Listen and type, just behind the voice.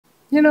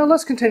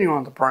let's continue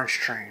on the brunch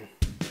train.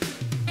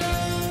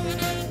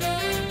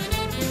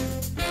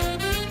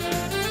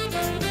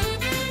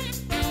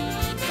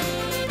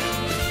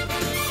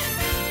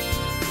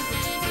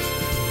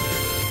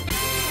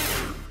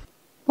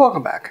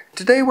 Welcome back.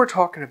 Today we're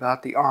talking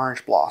about the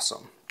Orange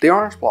Blossom. The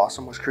Orange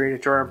Blossom was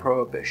created during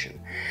Prohibition.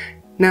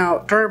 Now,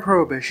 during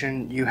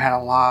Prohibition, you had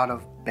a lot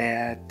of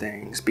bad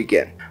things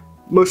begin.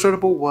 Most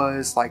notable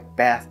was like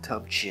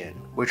Bathtub Gin,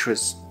 which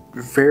was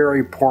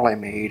very poorly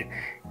made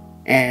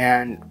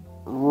and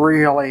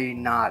really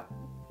not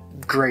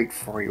great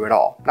for you at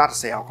all. Not to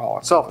say alcohol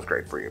itself is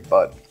great for you,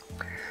 but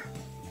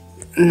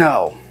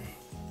no.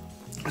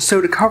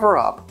 So to cover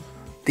up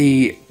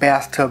the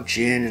Bathtub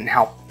Gin and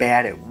how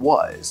bad it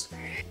was,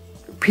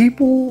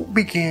 people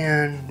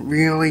began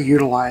really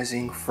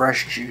utilizing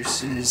fresh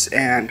juices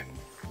and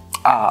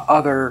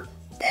other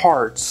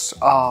parts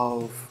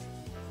of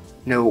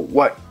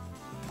what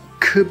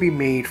could be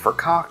made for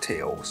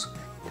cocktails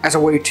as a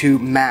way to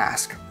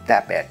mask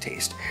that bad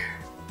taste.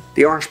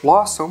 The Orange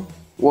Blossom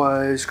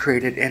was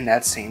created in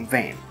that same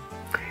vein.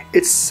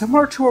 It's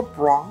similar to a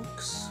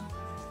Bronx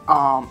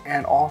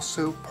and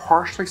also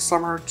partially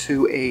similar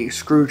to a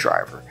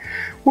screwdriver.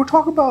 We'll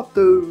talk about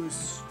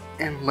those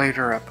in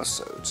later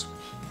episodes.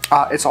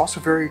 It's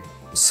also very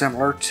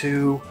similar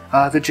to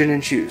the gin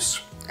and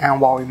juice, and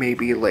while we may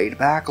be laid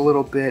back a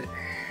little bit,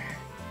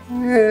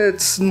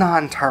 it's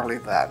not entirely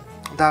that.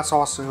 That's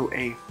also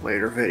a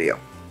later video.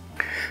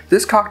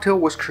 This cocktail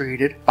was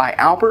created by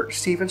Albert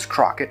Stevens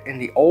Crockett in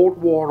the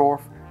Old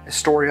Waldorf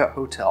Astoria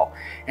Hotel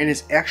and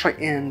is actually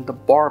in the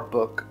bar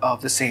book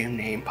of the same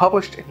name,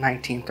 published in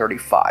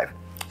 1935.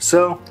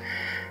 So,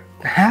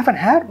 haven't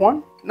had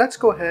one, let's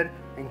go ahead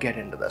and get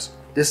into this.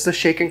 This is a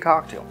shaken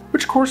cocktail,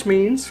 which of course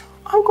means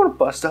I'm going to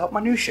bust out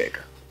my new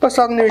shaker. Bust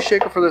out the new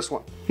shaker for this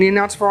one. Need an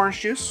ounce of orange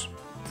juice,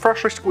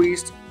 freshly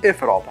squeezed,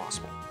 if at all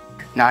possible.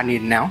 Now I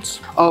need an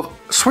ounce of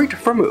Sweet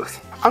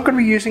Vermouth. I'm going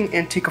to be using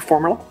Antica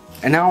formula.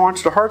 And now on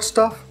to the hard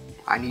stuff.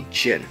 I need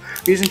gin.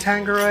 I'm using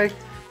Tanqueray.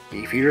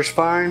 Beefeater's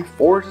fine.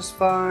 Forge is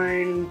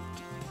fine.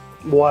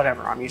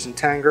 Whatever. I'm using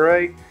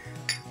Tanqueray.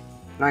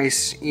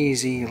 Nice,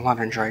 easy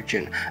London Dry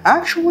gin.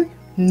 Actually,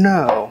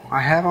 no.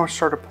 I haven't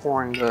started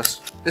pouring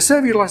this. Instead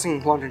of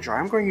utilizing London Dry,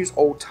 I'm going to use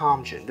Old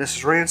Tom gin. This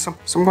is ransom,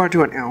 so I'm going to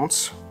do an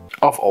ounce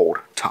of Old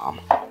Tom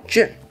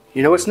gin.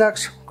 You know what's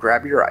next?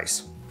 Grab your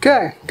ice.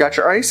 Okay, got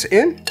your ice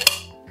in.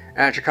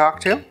 Add your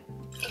cocktail.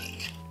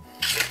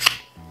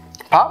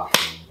 Pop.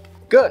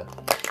 Good.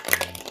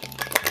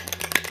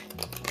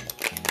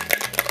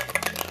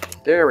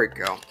 There we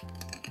go.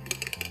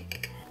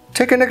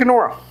 Take a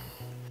Nicanora.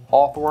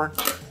 Hawthorne.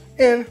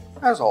 In,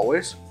 as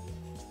always.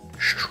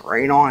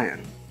 Strain on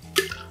in.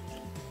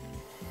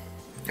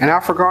 And now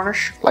for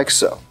garnish, like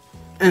so.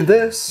 And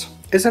this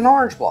is an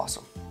Orange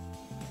Blossom.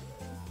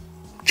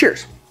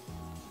 Cheers.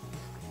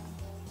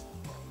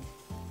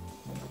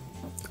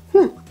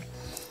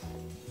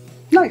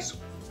 Nice.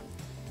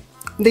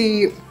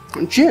 The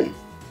gin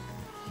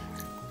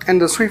and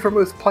the Sweet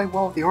Vermouth play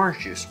well with the orange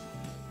juice.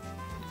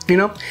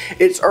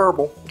 It's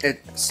herbal,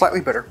 it's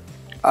slightly bitter.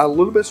 A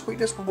little bit of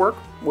sweetness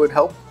would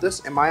help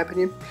this, in my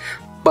opinion,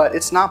 but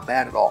it's not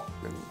bad at all.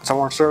 If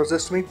someone serves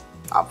this to me,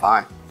 I'm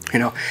fine.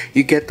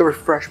 You get the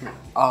refreshment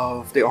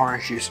of the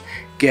orange juice,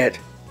 get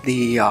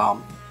the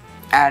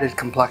added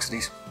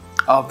complexities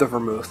of the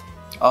vermouth,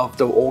 of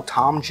the Old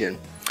Tom gin.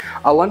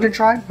 A London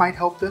Dry might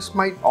help this,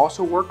 might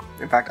also work.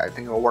 In fact, I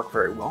think it'll work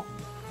very well.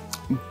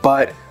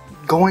 But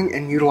going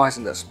and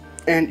utilizing this,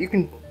 and you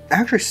can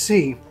actually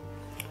see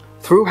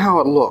through how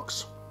it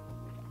looks,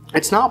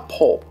 it's not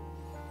pulp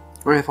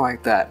or anything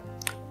like that,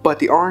 but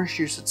the orange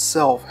juice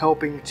itself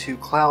helping to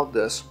cloud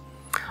this,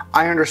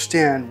 I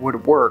understand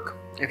would work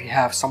if you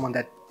have someone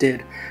that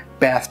did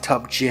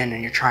bathtub gin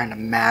and you're trying to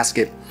mask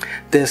it.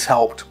 This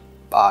helped.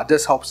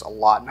 This helps a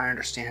lot, and I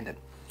understand it.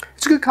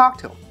 It's a good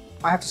cocktail,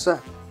 I have to say.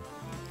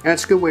 And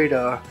it's a good way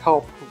to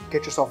help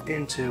get yourself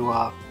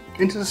into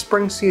the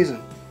spring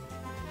season.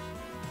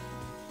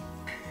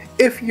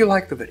 If you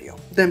like the video,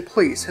 then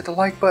please hit the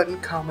like button,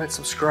 comment,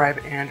 subscribe,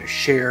 and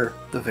share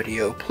the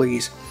video,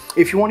 please.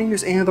 If you want to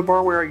use any of the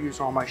barware I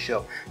use on my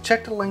show,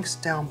 check the links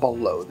down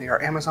below. They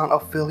are Amazon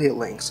affiliate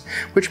links,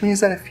 which means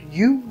that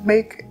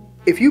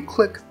if you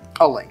click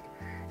a link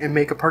and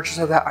make a purchase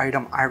of that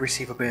item, I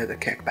receive a bit of the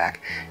kickback.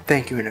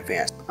 Thank you in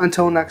advance.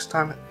 Until next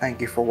time, thank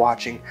you for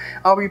watching.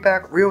 I'll be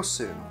back real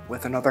soon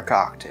with another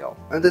cocktail.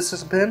 And this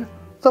has been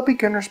The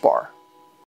Beginner's Bar.